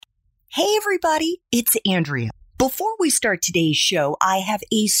Hey everybody, it's Andrea. Before we start today's show, I have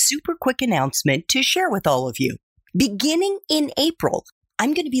a super quick announcement to share with all of you. Beginning in April,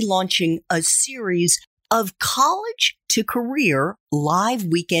 I'm going to be launching a series of college to career live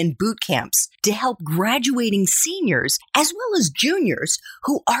weekend boot camps to help graduating seniors as well as juniors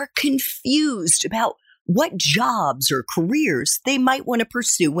who are confused about what jobs or careers they might want to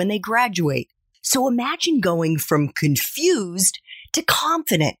pursue when they graduate. So imagine going from confused to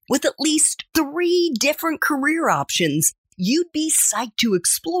confident with at least 3 different career options you'd be psyched to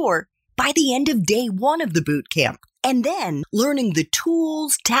explore by the end of day 1 of the boot camp. And then learning the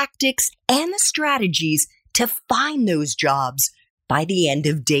tools, tactics, and the strategies to find those jobs by the end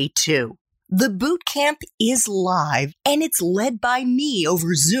of day 2. The boot camp is live and it's led by me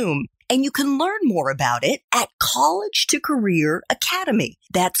over Zoom. And you can learn more about it at College to Career Academy.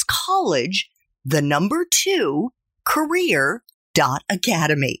 That's college, the number 2,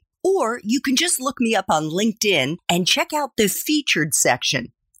 career.academy. Or you can just look me up on LinkedIn and check out the featured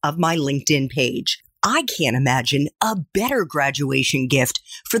section of my LinkedIn page. I can't imagine a better graduation gift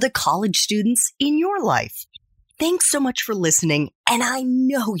for the college students in your life. Thanks so much for listening, and I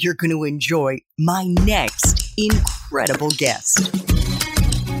know you're going to enjoy my next incredible guest.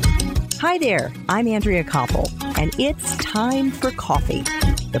 Hi there, I'm Andrea Koppel, and it's time for Coffee,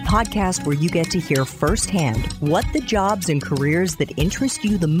 the podcast where you get to hear firsthand what the jobs and careers that interest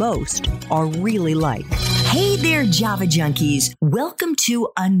you the most are really like. Hey there, Java Junkies. Welcome to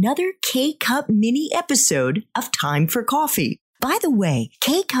another K-Cup mini episode of Time for Coffee. By the way,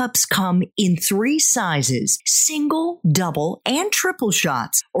 K-Cups come in 3 sizes, single, double, and triple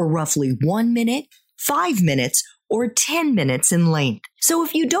shots, or roughly 1 minute, 5 minutes, or 10 minutes in length. So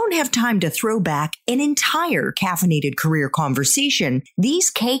if you don't have time to throw back an entire caffeinated career conversation, these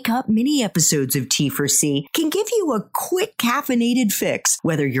K-Cup mini episodes of T4C can give you a quick caffeinated fix,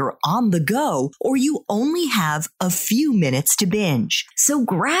 whether you're on the go or you only have a few minutes to binge. So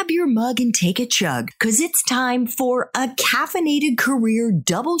grab your mug and take a chug, because it's time for a caffeinated career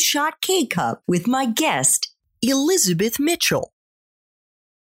double shot K-Cup with my guest, Elizabeth Mitchell.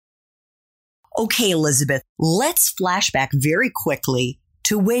 Okay, Elizabeth, let's flash back very quickly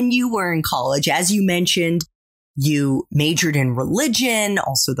to when you were in college. As you mentioned, you majored in religion,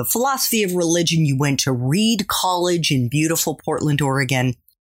 also the philosophy of religion. You went to Reed College in beautiful Portland, Oregon.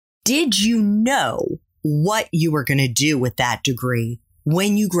 Did you know what you were going to do with that degree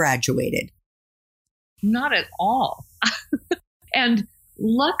when you graduated? Not at all. And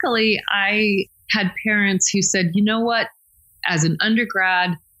luckily, I had parents who said, you know what, as an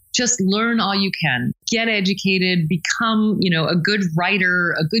undergrad, just learn all you can, get educated, become, a good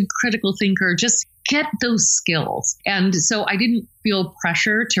writer, a good critical thinker, just get those skills. And so I didn't feel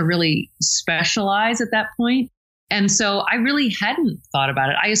pressure to really specialize at that point. And so I really hadn't thought about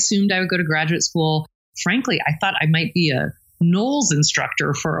it. I assumed I would go to graduate school. Frankly, I thought I might be a NOLS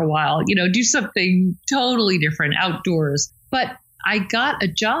instructor for a while, do something totally different outdoors. But I got a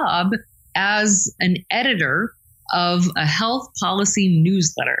job as an editor of a health policy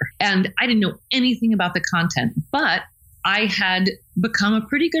newsletter. And I didn't know anything about the content, but I had become a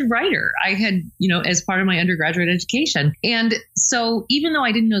pretty good writer. I had, as part of my undergraduate education. And so even though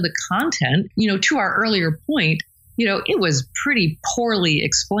I didn't know the content, to our earlier point, it was pretty poorly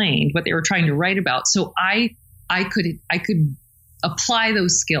explained what they were trying to write about. So I could apply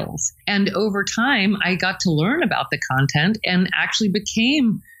those skills. And over time, I got to learn about the content and actually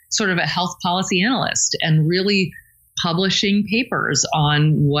became sort of a health policy analyst and really publishing papers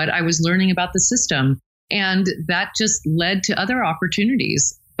on what I was learning about the system. And that just led to other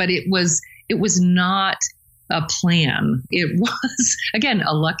opportunities. But it was not a plan. It was, again,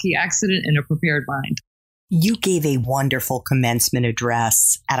 a lucky accident and a prepared mind. You gave a wonderful commencement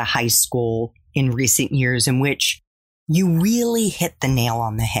address at a high school in recent years in which you really hit the nail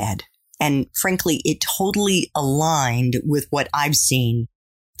on the head. And frankly, it totally aligned with what I've seen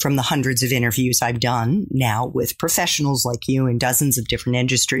from the hundreds of interviews I've done now with professionals like you in dozens of different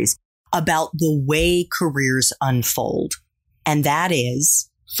industries about the way careers unfold. And that is,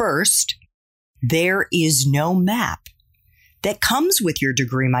 first, there is no map that comes with your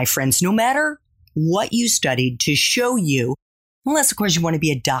degree, my friends, no matter what you studied, to show you, unless, of course, you want to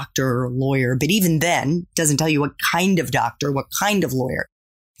be a doctor or a lawyer, but even then, it doesn't tell you what kind of doctor, what kind of lawyer.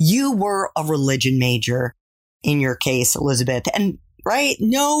 You were a religion major in your case, Elizabeth, and right?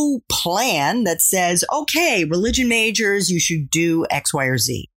 No plan that says, okay, religion majors, you should do X, Y, or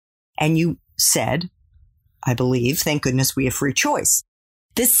Z. And you said, I believe, thank goodness we have free choice.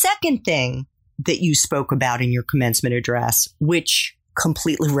 The second thing that you spoke about in your commencement address, which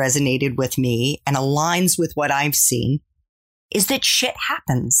completely resonated with me and aligns with what I've seen, is that shit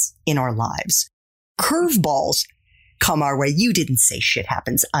happens in our lives. Curveballs come our way. You didn't say shit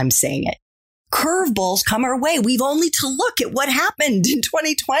happens. I'm saying it. Curveballs come our way. We've only to look at what happened in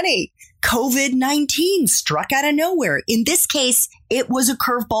 2020. COVID-19 struck out of nowhere. In this case, it was a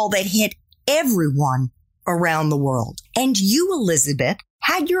curveball that hit everyone around the world. And you, Elizabeth,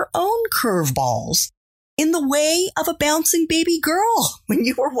 had your own curveballs in the way of a bouncing baby girl when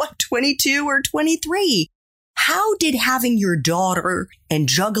you were, 22 or 23? How did having your daughter and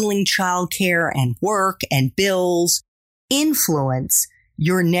juggling childcare and work and bills influence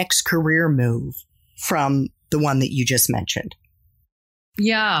your next career move from the one that you just mentioned?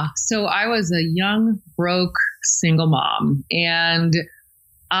 Yeah. So I was a young, broke, single mom, and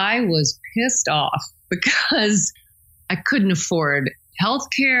I was pissed off because I couldn't afford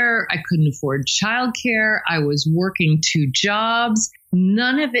healthcare. I couldn't afford childcare. I was working 2 jobs.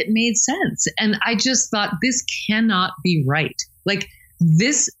 None of it made sense. And I just thought, this cannot be right. Like,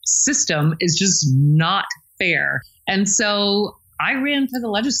 this system is just not fair. And so I ran for the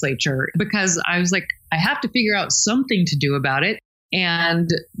legislature because I was like, I have to figure out something to do about it. And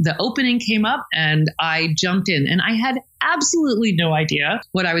the opening came up and I jumped in, and I had absolutely no idea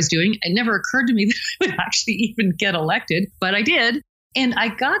what I was doing. It never occurred to me that I would actually even get elected, but I did. And I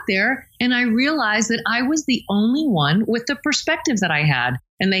got there and I realized that I was the only one with the perspective that I had.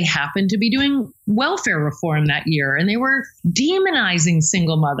 And they happened to be doing welfare reform that year, and they were demonizing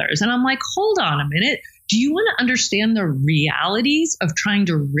single mothers. And I'm like, hold on a minute. Do you want to understand the realities of trying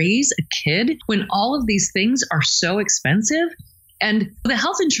to raise a kid when all of these things are so expensive? And the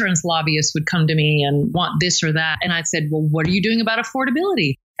health insurance lobbyists would come to me and want this or that. And I said, well, what are you doing about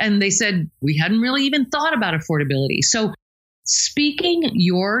affordability? And they said, we hadn't really even thought about affordability. So speaking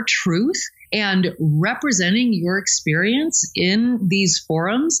your truth and representing your experience in these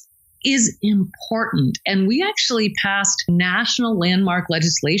forums is important. And we actually passed national landmark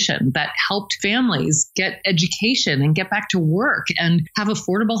legislation that helped families get education and get back to work and have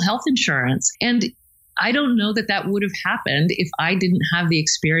affordable health insurance. And I don't know that that would have happened if I didn't have the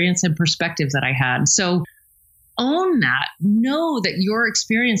experience and perspective that I had. So own that. Know that your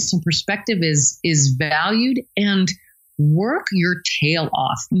experience and perspective is valued, and work your tail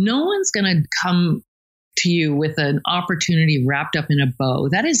off. No one's going to come to you with an opportunity wrapped up in a bow.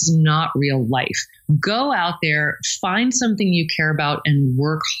 That is not real life. Go out there, find something you care about, and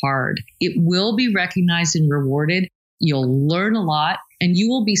work hard. It will be recognized and rewarded. You'll learn a lot, and you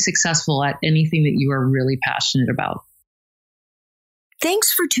will be successful at anything that you are really passionate about.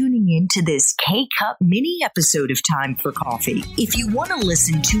 Thanks for tuning in to this K-Cup mini episode of Time for Coffee. If you want to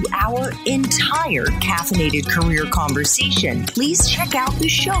listen to our entire caffeinated career conversation, please check out the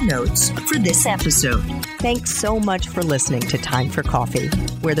show notes for this episode. Thanks so much for listening to Time for Coffee,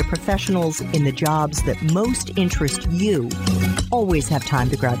 where the professionals in the jobs that most interest you always have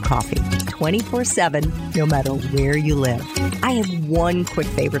time to grab coffee 24/7, no matter where you live. I have one quick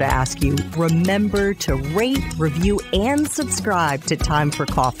favor to ask you. Remember to rate, review, and subscribe to Time for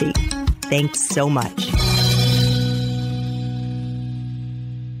Coffee. Thanks so much.